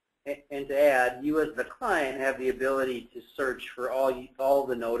 And to add, you as the client have the ability to search for all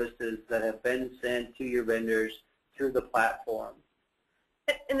the notices that have been sent to your vendors through the platform.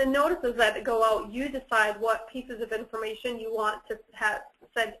 In the notices that go out, you decide what pieces of information you want to have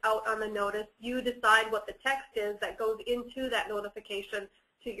sent out on the notice. You decide what the text is that goes into that notification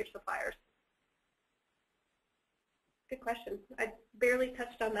to your suppliers. Good question. I barely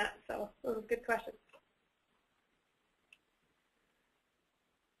touched on that, so it was a good question.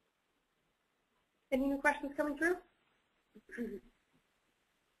 Any new questions coming through?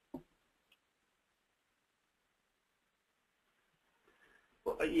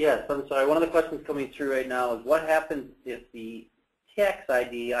 Well, yes, I'm sorry. One of the questions coming through right now is, what happens if the tax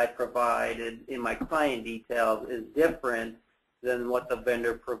ID I provided in my client details is different than what the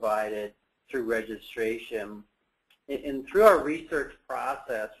vendor provided through registration? And through our research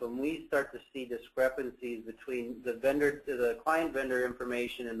process, when we start to see discrepancies between the client vendor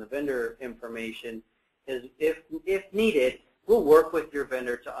information and the vendor information, is if needed, we'll work with your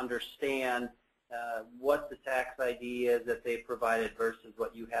vendor to understand what the tax ID is that they provided versus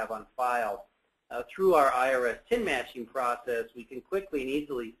what you have on file. Through our IRS TIN matching process, we can quickly and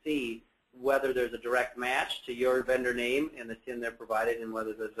easily see whether there's a direct match to your vendor name and the TIN they're provided, and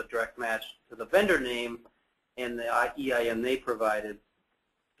whether there's a direct match to the vendor name and the EIN they provided.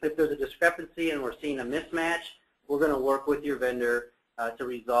 If there's a discrepancy and we're seeing a mismatch, we're going to work with your vendor to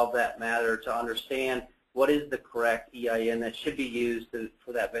resolve that matter, to understand what is the correct EIN that should be used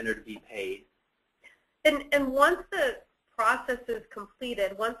for that vendor to be paid. And once the process is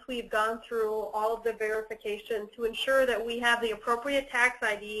completed, once we've gone through all of the verification to ensure that we have the appropriate tax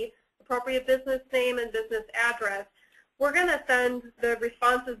ID, appropriate business name and business address, we're going to send the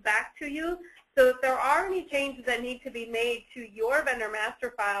responses back to you. So if there are any changes that need to be made to your vendor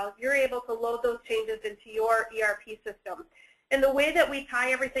master file, you're able to load those changes into your ERP system. And the way that we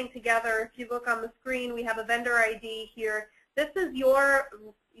tie everything together, if you look on the screen, we have a vendor ID here. This is your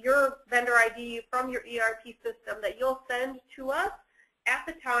vendor ID from your ERP system that you'll send to us at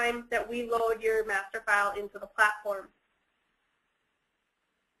the time that we load your master file into the platform.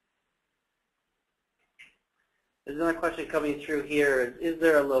 There's another question coming through here. Is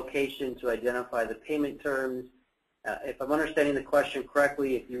there a location to identify the payment terms? If I'm understanding the question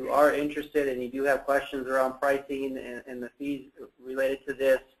correctly, if you are interested and you do have questions around pricing and the fees related to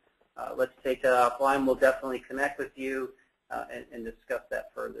this, let's take that offline. We'll definitely connect with you and discuss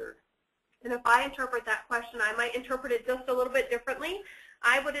that further. And if I interpret that question, I might interpret it just a little bit differently.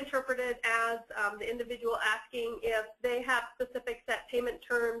 I would interpret it as the individual asking if they have specific set payment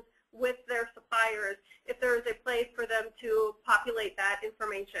terms with their suppliers, if there is a place for them to populate that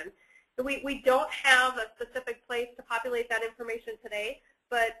information. We don't have a specific place to populate that information today,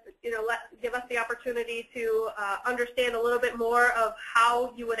 but give us the opportunity to understand a little bit more of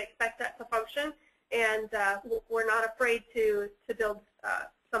how you would expect that to function, and we're not afraid to build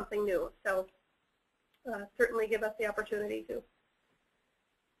something new. So certainly give us the opportunity to.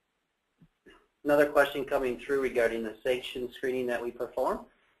 Another question coming through regarding the sanction screening that we perform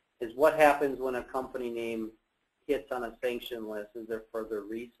is what happens when a company name hits on a sanction list? Is there further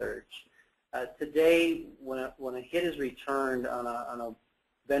research? Today, when a hit is returned on a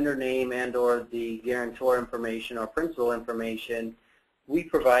vendor name and or the guarantor information or principal information, we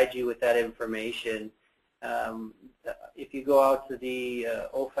provide you with that information. If you go out to the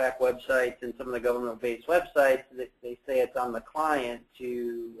OFAC websites and some of the government-based websites, they say it's on the client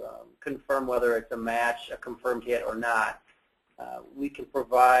to confirm whether it's a match, a confirmed hit, or not. We can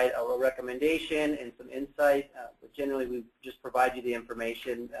provide a recommendation and some insight, but generally we just provide you the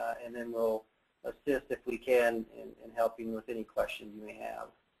information and then we'll assist if we can in helping with any questions you may have.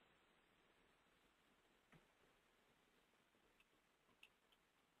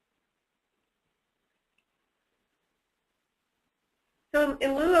 So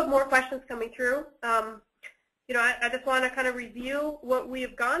in lieu of more questions coming through, I just want to kind of review what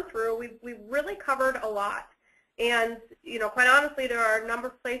we've gone through. We've really covered a lot. And, quite honestly, there are a number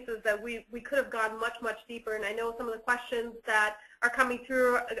of places that we could have gone much, much deeper. And I know some of the questions that are coming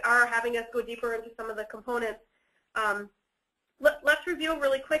through are having us go deeper into some of the components. Let's review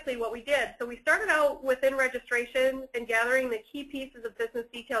really quickly what we did. So we started out within registration and gathering the key pieces of business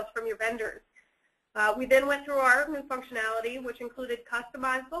details from your vendors. We then went through our new functionality, which included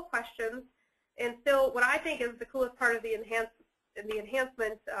customizable questions. And still, what I think is the coolest part of the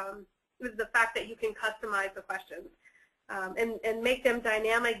enhancement is the fact that you can customize the questions and make them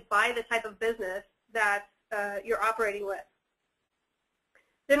dynamic by the type of business that you're operating with.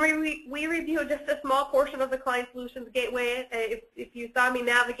 Then we reviewed just a small portion of the Client Solutions Gateway. If you saw me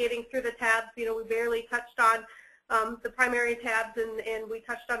navigating through the tabs, we barely touched on the primary tabs, and we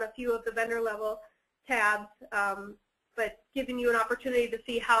touched on a few of the vendor level tabs, but giving you an opportunity to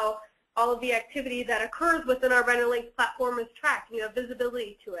see how all of the activity that occurs within our VendorLinks platform is tracked, and you have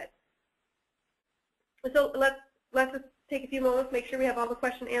visibility to it. So let's just take a few moments, make sure we have all the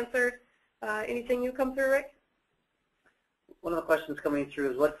questions answered. Anything new come through, Rick? One of the questions coming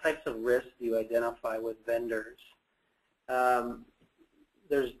through is what types of risks do you identify with vendors?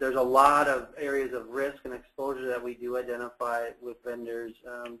 There's a lot of areas of risk and exposure that we do identify with vendors.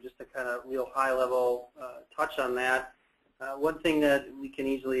 Just to kind of real high level touch on that, one thing that we can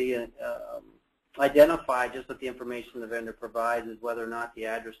easily identify just with the information the vendor provides is whether or not the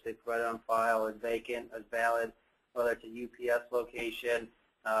address they provide on file is vacant, is valid, whether it's a UPS location.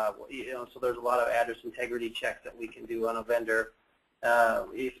 So there's a lot of address integrity checks that we can do on a vendor.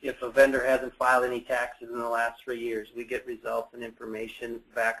 If a vendor hasn't filed any taxes in the last 3 years, we get results and information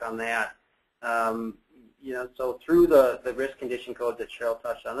back on that. So through the risk condition code that Cheryl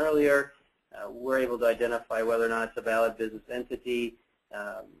touched on earlier, we're able to identify whether or not it's a valid business entity.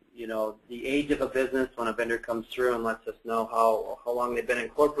 The age of a business when a vendor comes through and lets us know how long they've been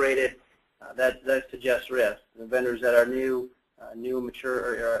incorporated, that suggests risk. The vendors that are new, mature,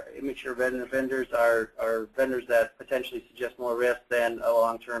 or immature vendors are vendors that potentially suggest more risk than a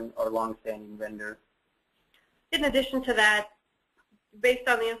long-term or long-standing vendor. In addition to that, based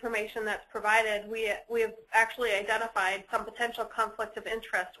on the information that's provided, we have actually identified some potential conflict of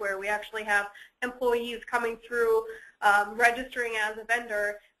interest where we actually have employees coming through registering as a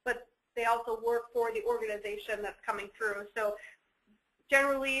vendor, but they also work for the organization that's coming through. So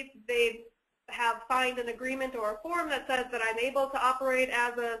generally, they have signed an agreement or a form that says that I'm able to operate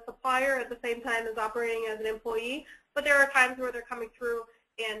as a supplier at the same time as operating as an employee, but there are times where they're coming through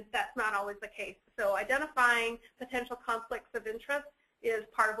and that's not always the case. So identifying potential conflicts of interest is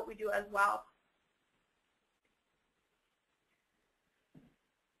part of what we do as well.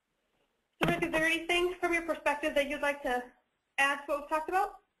 So Rick, is there anything from your perspective that you'd like to add to what we've talked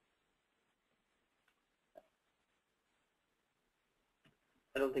about?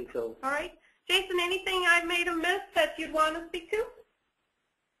 I don't think so. All right. Jason, anything I may have missed that you'd want to speak to?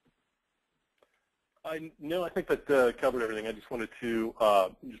 No, I think that covered everything. I just wanted to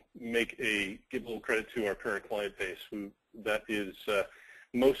give a little credit to our current client base, that is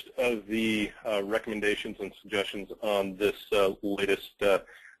most of the recommendations and suggestions on this latest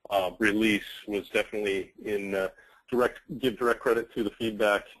release was definitely in give direct credit to the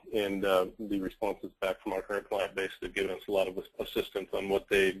feedback and the responses back from our current client base. They've given us a lot of assistance on what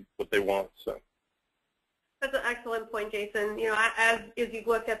they want. So. That's an excellent point, Jason. As you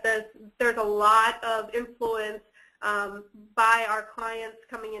look at this, there's a lot of influence by our clients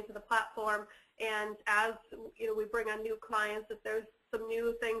coming into the platform, and as we bring on new clients, if there's some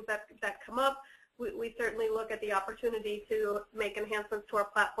new things that come up, we certainly look at the opportunity to make enhancements to our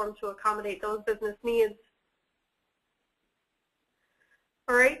platform to accommodate those business needs.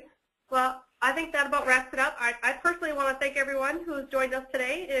 All right. Well, I think that about wraps it up. I personally want to thank everyone who has joined us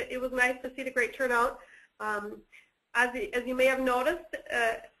today. It was nice to see the great turnout. As you may have noticed,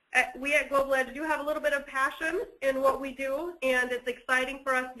 we at Global Edge do have a little bit of passion in what we do, and it's exciting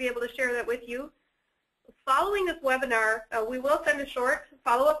for us to be able to share that with you. Following this webinar, we will send a short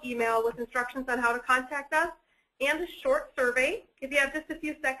follow-up email with instructions on how to contact us and a short survey. If you have just a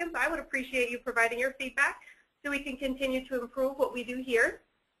few seconds, I would appreciate you providing your feedback so we can continue to improve what we do here.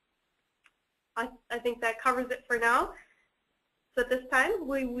 I think that covers it for now. So at this time,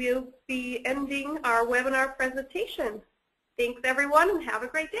 we will be ending our webinar presentation. Thanks, everyone, and have a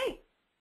great day.